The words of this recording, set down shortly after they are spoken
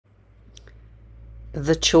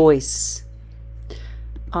The Choice.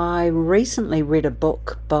 I recently read a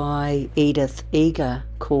book by Edith Eger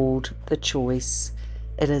called The Choice.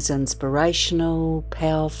 It is inspirational,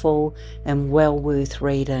 powerful, and well worth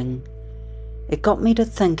reading. It got me to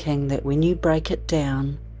thinking that when you break it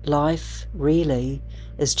down, life really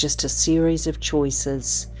is just a series of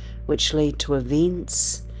choices which lead to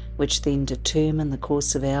events which then determine the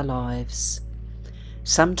course of our lives.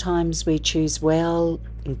 Sometimes we choose well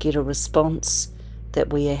and get a response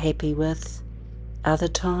that we are happy with. Other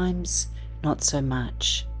times, not so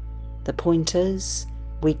much. The point is,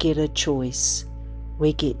 we get a choice.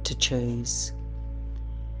 We get to choose.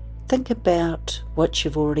 Think about what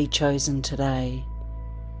you've already chosen today.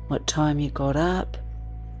 What time you got up,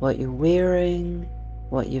 what you're wearing,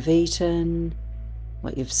 what you've eaten,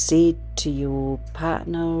 what you've said to your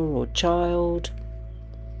partner or child.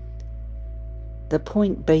 The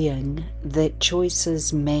point being that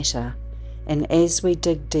choices matter, and as we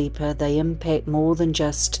dig deeper, they impact more than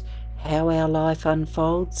just how our life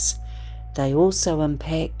unfolds. They also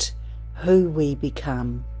impact who we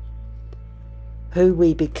become. Who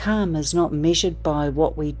we become is not measured by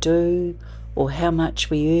what we do or how much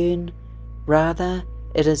we earn. Rather,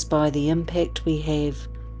 it is by the impact we have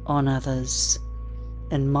on others.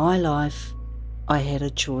 In my life, I had a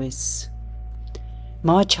choice.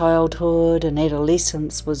 My childhood and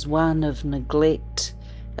adolescence was one of neglect,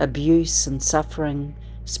 abuse and suffering,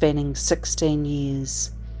 spanning 16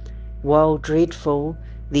 years. While dreadful,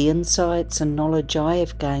 the insights and knowledge I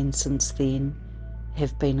have gained since then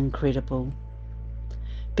have been incredible.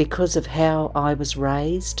 Because of how I was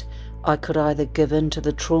raised, I could either give in to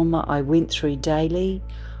the trauma I went through daily,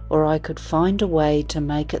 or I could find a way to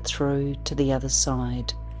make it through to the other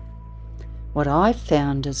side. What I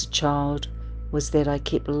found as a child was that I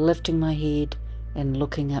kept lifting my head and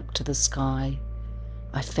looking up to the sky.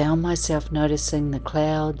 I found myself noticing the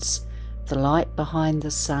clouds, the light behind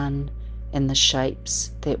the sun, and the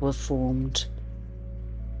shapes that were formed.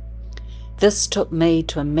 This took me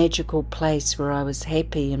to a magical place where I was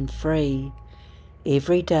happy and free.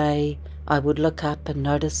 Every day I would look up and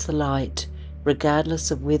notice the light,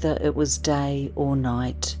 regardless of whether it was day or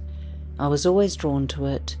night. I was always drawn to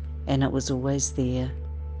it, and it was always there.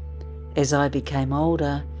 As I became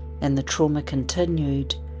older and the trauma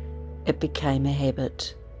continued, it became a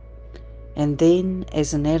habit. And then,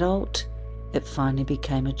 as an adult, it finally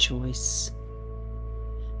became a choice.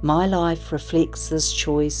 My life reflects this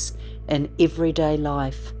choice in everyday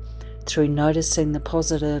life, through noticing the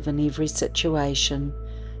positive in every situation,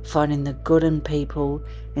 finding the good in people,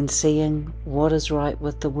 and seeing what is right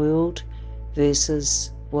with the world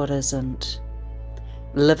versus what isn't.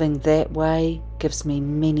 Living that way gives me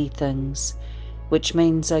many things, which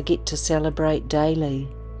means I get to celebrate daily.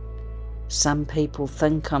 Some people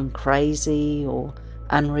think I'm crazy or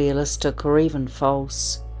unrealistic or even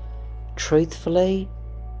false. Truthfully,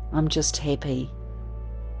 I'm just happy.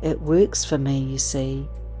 It works for me, you see,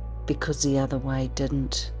 because the other way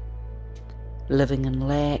didn't. Living in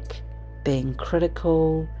lack, being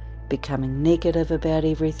critical, becoming negative about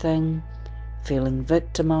everything, feeling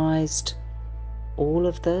victimised, all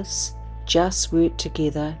of this just worked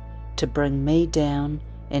together to bring me down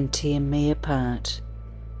and tear me apart.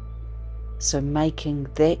 So making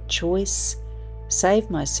that choice saved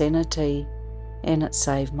my sanity, and it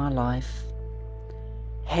saved my life.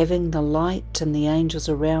 Having the light and the angels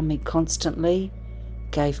around me constantly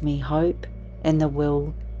gave me hope and the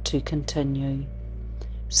will to continue.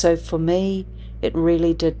 So for me, it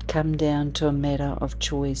really did come down to a matter of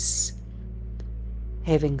choice.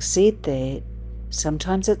 Having said that,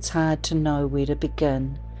 sometimes it's hard to know where to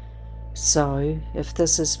begin. So, if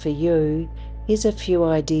this is for you, here's a few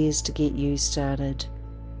ideas to get you started.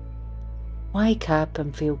 Wake up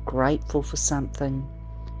and feel grateful for something.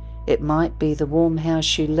 It might be the warm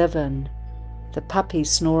house you live in, the puppy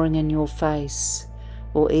snoring in your face,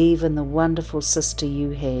 or even the wonderful sister you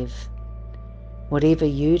have. Whatever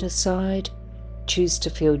you decide, choose to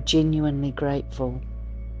feel genuinely grateful.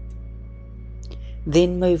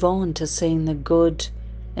 Then move on to seeing the good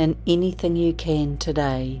in anything you can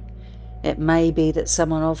today. It may be that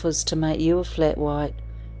someone offers to make you a flat white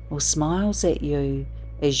or smiles at you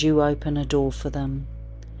as you open a door for them.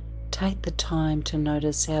 Take the time to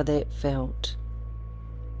notice how that felt.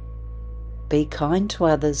 Be kind to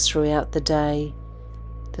others throughout the day.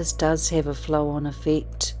 This does have a flow-on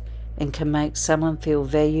effect and can make someone feel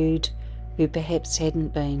valued who perhaps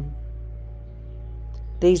hadn't been.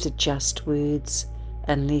 These are just words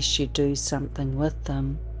unless you do something with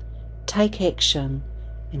them. Take action,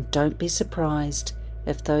 and don't be surprised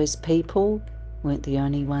if those people weren't the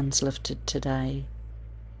only ones lifted today.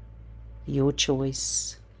 Your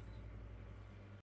choice.